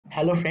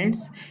Hello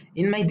friends,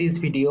 in my this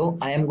video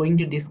I am going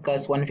to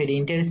discuss one very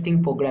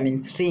interesting program in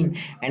string,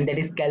 and that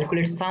is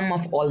calculate sum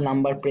of all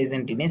number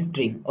present in a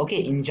string,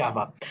 okay, in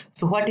Java.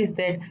 So what is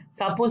that?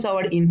 Suppose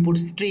our input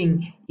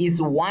string is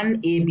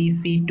 1 a b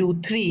c 2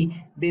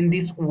 3, then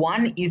this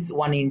 1 is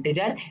one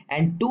integer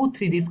and 2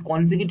 3, these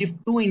consecutive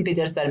two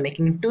integers are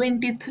making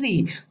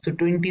 23. So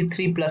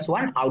 23 plus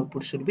 1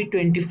 output should be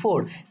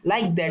 24.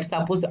 Like that,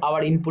 suppose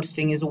our input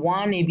string is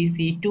 1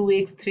 abc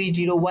 2x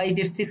 30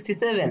 yz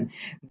 67,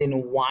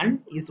 then 1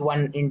 is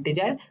one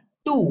integer,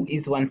 2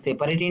 is one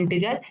separate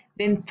integer,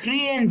 then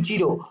 3 and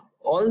 0,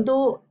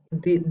 although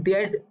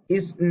there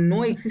is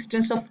no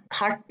existence of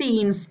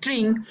 30 in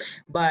string,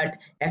 but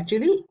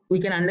actually we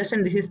can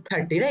understand this is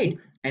 30, right?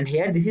 And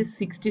here this is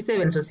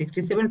 67, so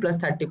 67 plus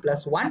 30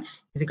 plus 1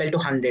 is equal to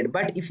 100.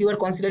 But if you are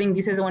considering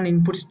this as one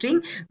input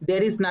string,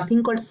 there is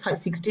nothing called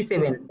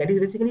 67, that is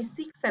basically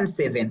 6 and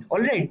 7, all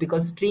right,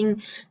 because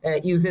string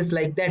uses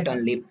like that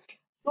only.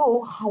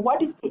 So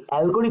what is the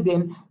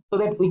algorithm so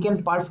that we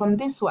can perform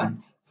this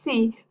one?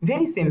 See,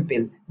 very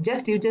simple.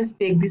 You just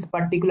take this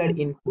particular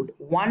input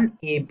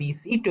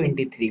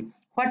 1abc23.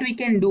 What we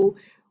can do,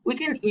 we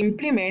can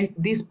implement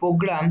this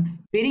program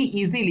very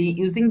easily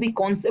using the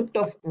concept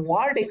of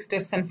word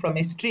extraction from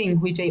a string,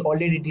 which I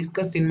already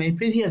discussed in my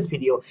previous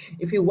video.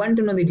 If you want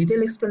to know the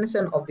detailed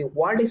explanation of the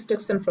word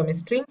extraction from a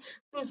string,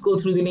 please go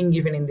through the link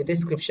given in the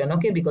description,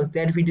 okay, because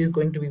that video is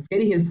going to be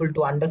very helpful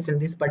to understand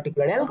this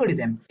particular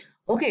algorithm.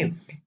 Okay,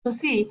 so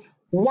see,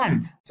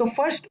 one, so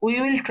first we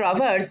will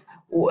traverse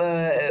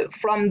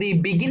from the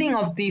beginning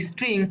of the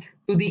string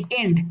to the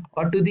end,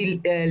 or to the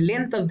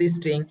length of the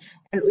string,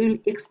 and we will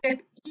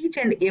extract each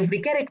and every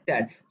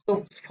character.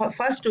 So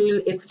first we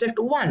will extract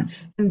one,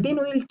 and then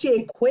we will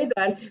check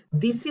whether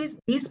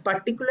this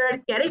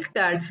particular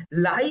character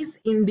lies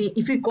in the,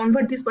 if we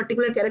convert this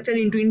particular character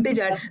into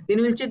integer, then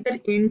we will check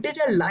that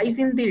integer lies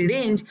in the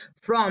range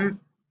from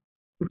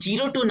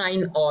 0 to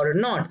 9 or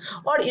not.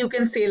 Or you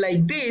can say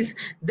like this,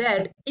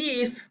 that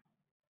if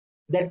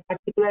that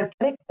particular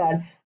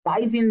character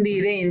lies in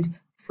the range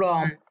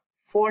from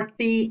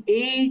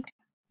 48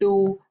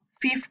 to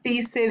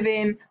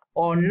 57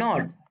 or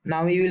not.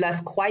 Now you will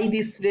ask why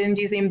this range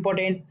is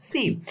important.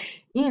 See,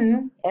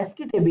 in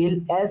ASCII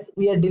table, as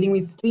we are dealing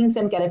with strings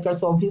and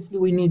characters, so obviously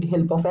we need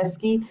help of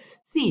ASCII.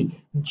 See,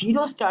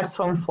 0 starts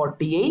from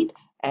 48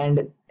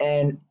 and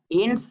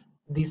ends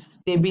this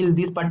table,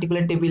 this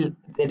particular table,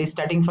 that is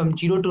starting from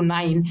 0 to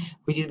 9,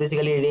 which is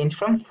basically a range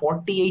from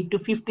 48 to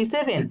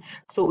 57.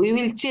 So we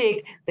will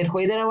check that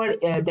whether our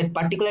that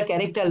particular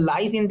character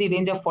lies in the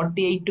range of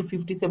 48 to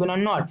 57 or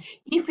not.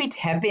 If it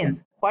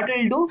happens, what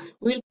we'll do,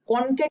 we'll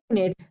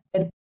concatenate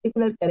that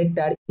particular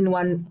character in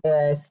one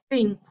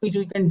string, which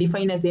we can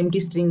define as empty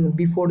string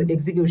before the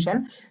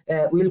execution.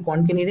 We will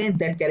concatenate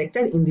that character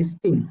in this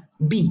string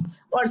b,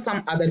 or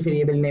some other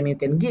variable name you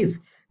can give.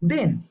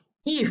 Then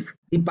if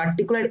the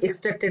particular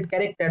extracted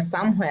character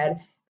somewhere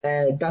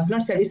does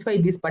not satisfy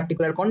this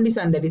particular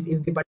condition, that is,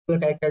 if the particular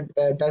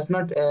character does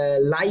not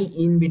lie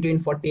in between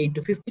 48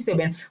 to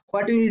 57,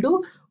 what we will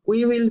do,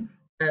 we will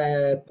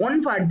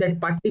convert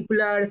that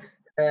particular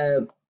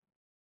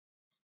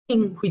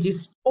string which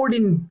is stored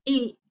in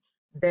b,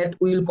 that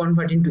we will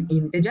convert into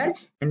integer,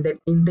 and that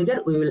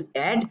integer we will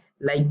add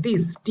like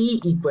this,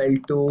 t equal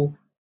to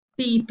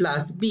t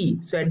plus b.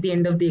 So at the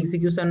end of the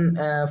execution,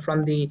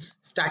 from the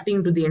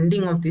starting to the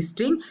ending of the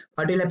string,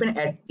 what will happen,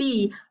 at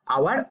t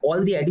our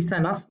all the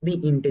addition of the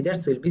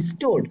integers will be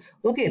stored.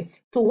 Okay,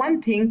 so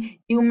one thing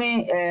you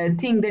may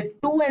think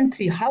that 2 and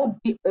 3, how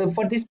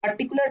for this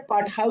particular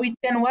part, how it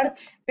can work?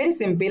 Very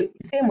simple.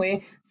 Same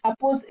way,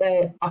 suppose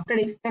after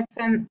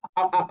extracting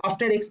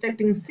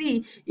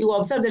c, you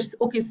observe that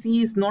okay,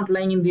 c is not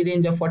lying in the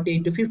range of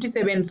 48 to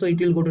 57, so it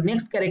will go to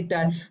next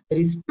character, that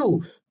is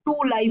 2. 2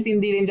 lies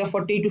in the range of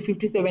 48 to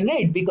 57,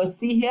 right? Because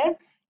see here,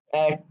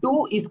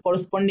 2 is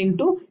corresponding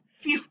to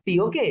 50.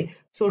 Okay,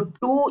 so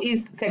 2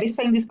 is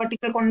satisfying this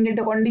particular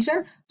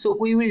condition, so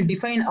we will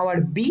define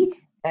our b.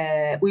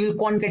 We will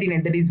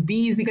concatenate, that is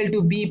b is equal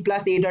to b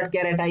plus a dot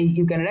caret I,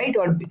 you can write,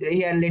 or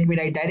here let me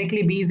write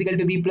directly, b is equal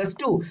to b plus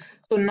 2.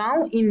 So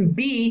now in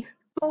b,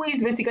 2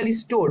 is basically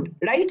stored,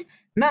 right?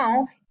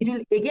 Now it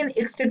will again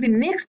extract the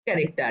next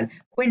character.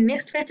 When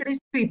next character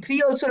is 3,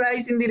 3 also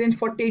lies in the range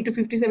 48 to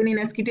 57 in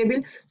ASCII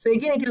table, so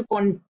again it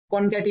will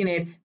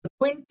concatenate.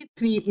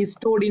 23 is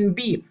stored in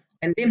b,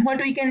 and then what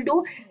we can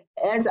do,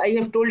 as I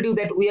have told you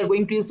that we are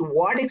going to use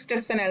word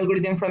extraction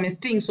algorithm from a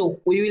string, so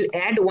we will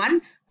add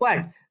one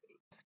what,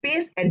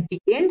 space at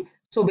the end.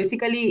 So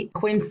basically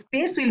when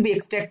space will be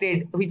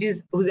extracted,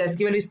 whose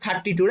ASCII value is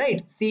 32,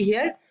 right? See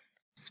here,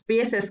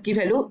 space ASCII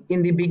value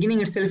in the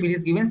beginning itself, it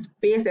is given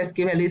space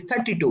ASCII value is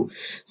 32.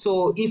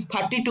 So if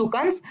 32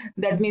 comes,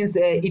 that means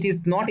it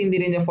is not in the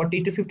range of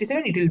 40 to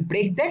 57, it will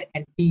break that,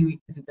 and t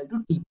is equal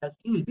to t plus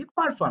t will be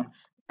performed.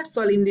 That's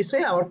all. In this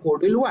way our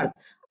code will work.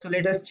 So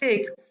let us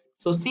check.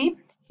 So see,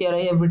 here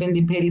I have written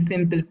the very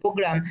simple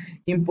program: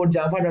 import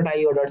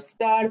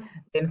java.io.star,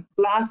 then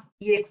class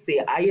exa.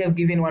 I have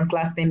given one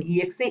class name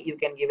exa, you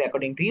can give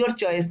according to your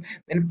choice.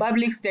 Then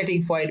public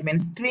static void main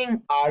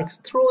string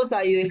args throws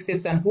IO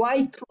exception.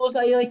 Why throws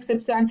IO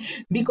exception?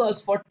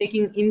 Because for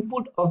taking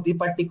input of the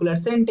particular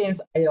sentence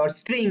or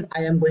string,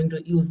 I am going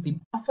to use the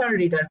buffer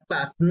reader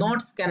class,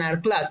 not scanner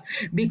class,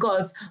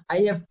 because I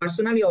have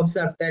personally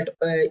observed that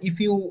if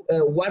you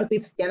work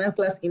with scanner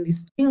class in the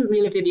string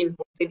related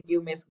input, then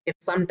you may get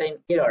sometime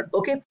error.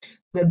 Okay,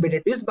 then better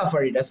to use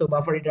buffer reader. So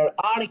buffer reader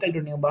r equal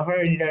to new buffer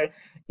reader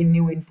in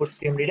new input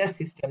stream reader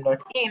system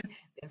dot in,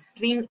 then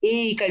string a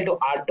equal to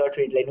r dot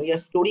readline. We are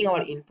storing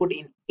our input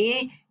in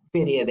a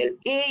variable,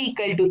 a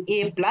equal to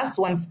a plus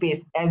one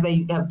space, as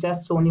I have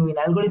just shown you in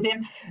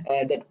algorithm,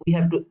 that we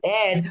have to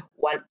add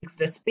one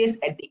extra space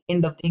at the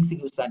end of the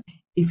execution.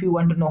 If you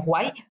want to know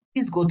why,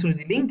 please go through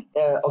the link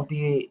of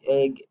the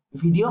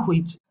video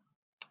which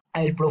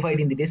I'll provide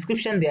in the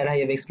description. There I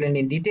have explained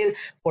in detail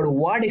for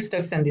word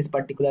extraction this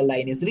particular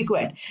line is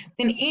required.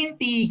 Then int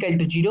t equal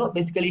to 0,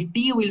 basically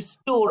t will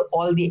store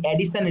all the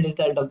addition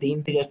result of the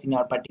integers in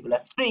our particular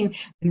string.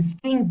 Then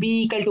string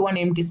b equal to one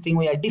empty string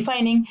we are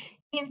defining.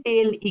 Int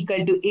l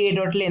equal to a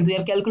dot length, we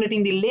are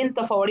calculating the length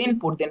of our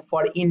input. Then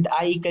for int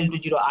I equal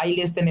to 0, I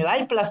less than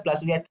li plus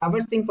plus, we are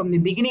traversing from the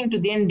beginning to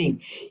the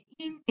ending.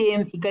 Int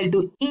m equal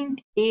to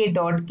int a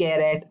dot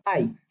caret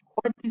I.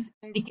 What this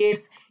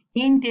indicates?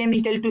 Int m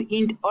equal to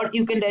int, or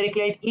you can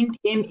directly write int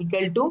m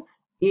equal to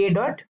a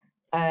dot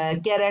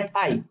caret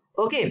I.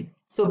 Okay,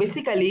 so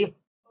basically,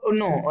 oh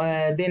no,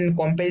 then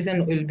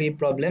comparison will be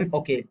problem.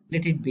 Okay,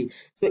 let it be.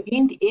 So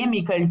int m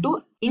equal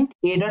to int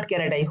a dot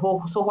caret I.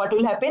 So what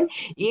will happen?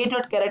 A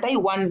dot caret I,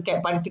 one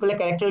particular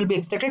character will be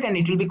extracted and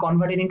it will be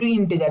converted into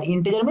integer.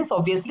 Integer means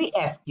obviously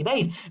ASCII,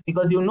 right?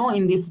 Because you know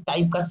in this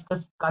type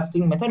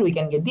casting method we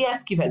can get the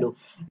ASCII value.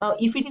 Now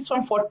if it is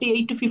from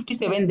 48 to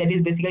 57, that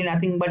is basically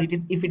nothing but it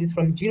is, if it is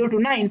from 0 to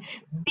 9,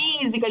 b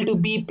is equal to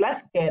b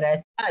plus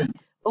caret I.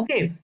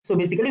 Okay, so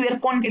basically we are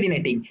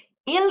concatenating.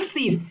 Else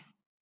if,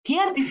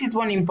 here this is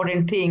one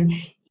important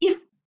thing, if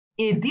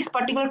this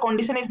particular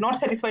condition is not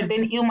satisfied,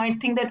 then you might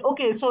think that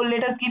okay, so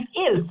let us give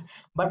else.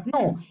 But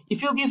no,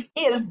 if you give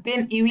else,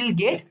 then you will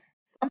get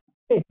some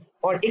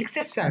or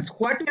exceptions.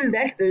 What will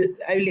that?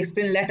 I will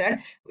explain later.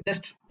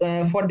 Just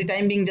for the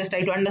time being, just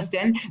try to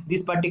understand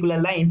this particular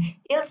line.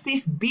 Else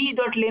if b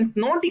dot length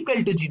not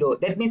equal to 0,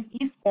 that means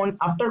if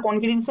after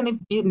concatenation if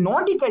b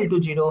not equal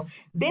to 0,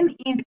 then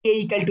int k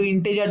equal to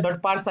integer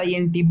dot parse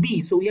int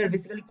b. So we are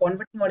basically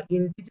converting our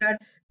integer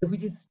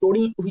which is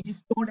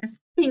stored as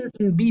string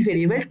in b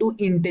variable to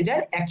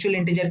integer, actual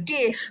integer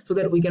k, so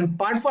that we can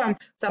perform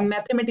some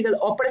mathematical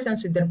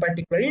operations with that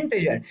particular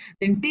integer.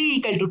 Then t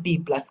equal to t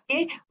plus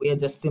k, we are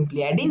just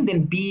simply adding.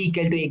 Then b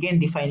equal to again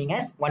defining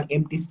as one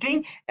empty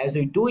string as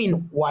we do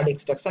in word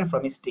extraction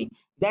from a string.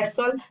 That's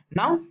all.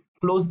 Now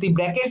close the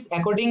brackets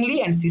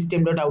accordingly and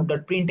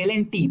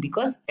system.out.println t,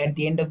 because at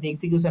the end of the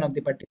execution of the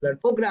particular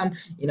program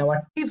in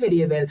our t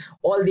variable,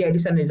 all the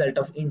addition result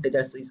of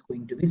integers is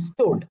going to be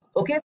stored.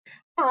 Okay,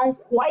 now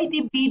why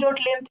the b dot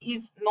length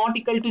is not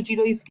equal to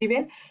 0 is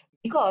given?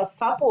 Because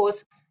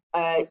suppose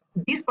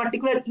this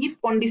particular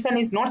if condition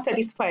is not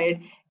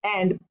satisfied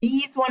and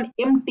b is one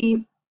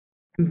empty,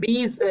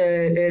 b is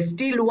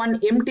still one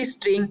empty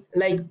string,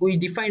 like we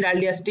defined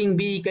earlier, string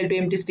b equal to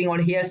empty string, or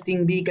here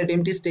string b equal to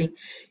empty string.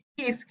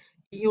 If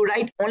you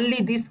write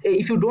only this,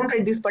 if you don't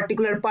write this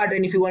particular part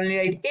and if you only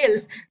write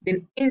else,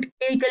 then int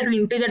k equal to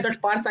integer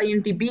dot parse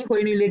int b,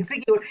 when you will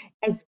execute,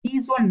 as b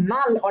is one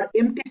null or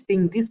empty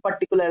string, this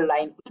particular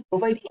line will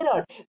provide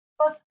error,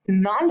 because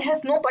null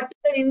has no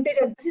particular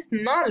integer. This is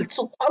null,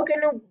 so how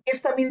can you get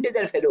some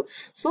integer value?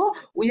 So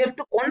we have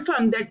to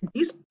confirm that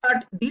this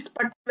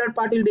particular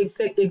part will be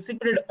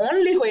executed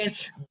only when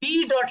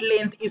b dot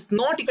length is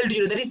not equal to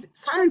 0, that is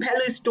some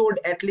value is stored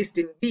at least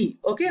in b.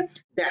 Okay,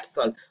 that's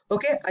all.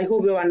 Okay, I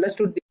hope you have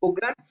understood the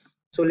program.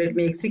 So let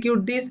me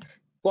execute this.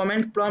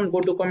 Command prompt,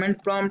 go to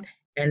command prompt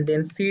and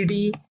then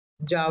cd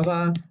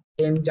java,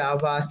 then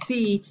java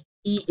c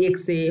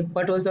exa.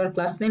 What was our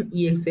class name?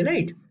 Exa,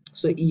 right?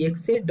 So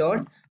exa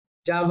dot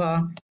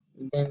java,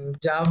 then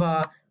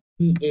java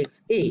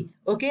exa.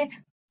 Okay,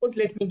 suppose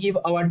let me give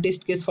our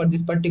test case for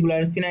this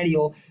particular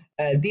scenario.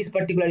 This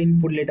particular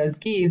input let us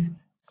give.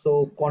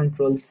 So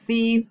control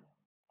c,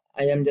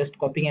 I am just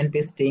copying and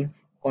pasting,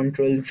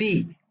 control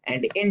v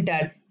and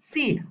enter.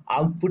 See,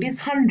 output is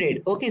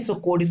 100. Okay, so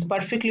code is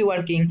perfectly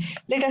working.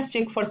 Let us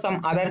check for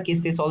some other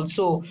cases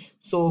also.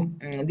 So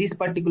this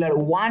particular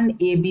 1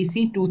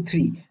 abc 2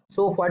 3,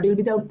 so what will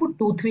be the output?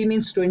 2 3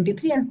 means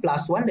 23 and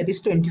plus 1, that is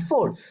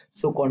 24.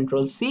 So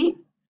control c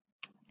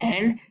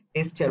and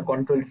paste here,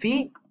 control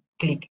v,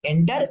 click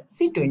enter.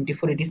 See,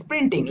 24 it is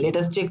printing. Let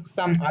us check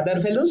some other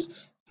values.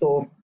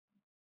 So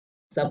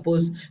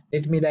suppose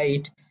let me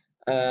write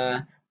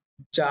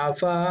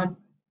java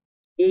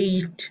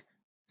 8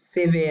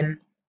 7,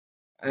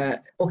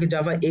 okay,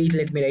 java 8,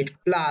 let me write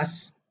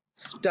plus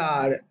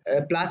star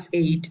plus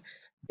 8,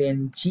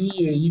 then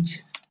gh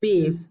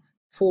space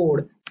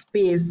 4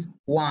 space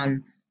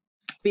 1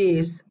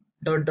 space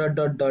dot dot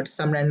dot dot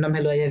some random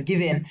value I have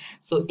given.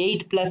 So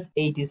 8 plus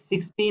 8 is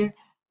 16,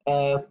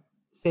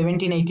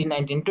 17, 18,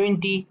 19,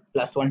 20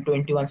 plus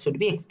 121 should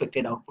be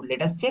expected output.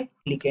 Let us check,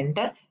 click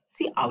enter,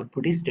 see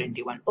output is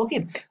 21.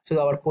 Okay,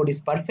 so our code is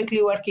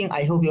perfectly working.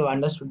 I hope you have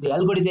understood the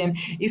algorithm.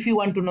 If you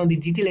want to know the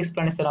detailed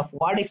explanation of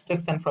word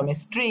extraction from a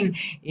string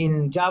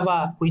in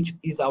Java, which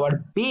is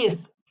our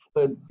base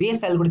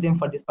algorithm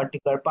for this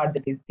particular part,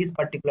 that is this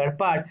particular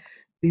part,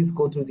 please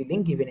go through the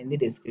link given in the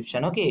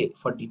description, okay,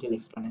 for detailed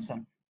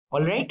explanation.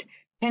 All right,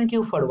 thank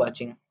you for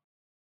watching.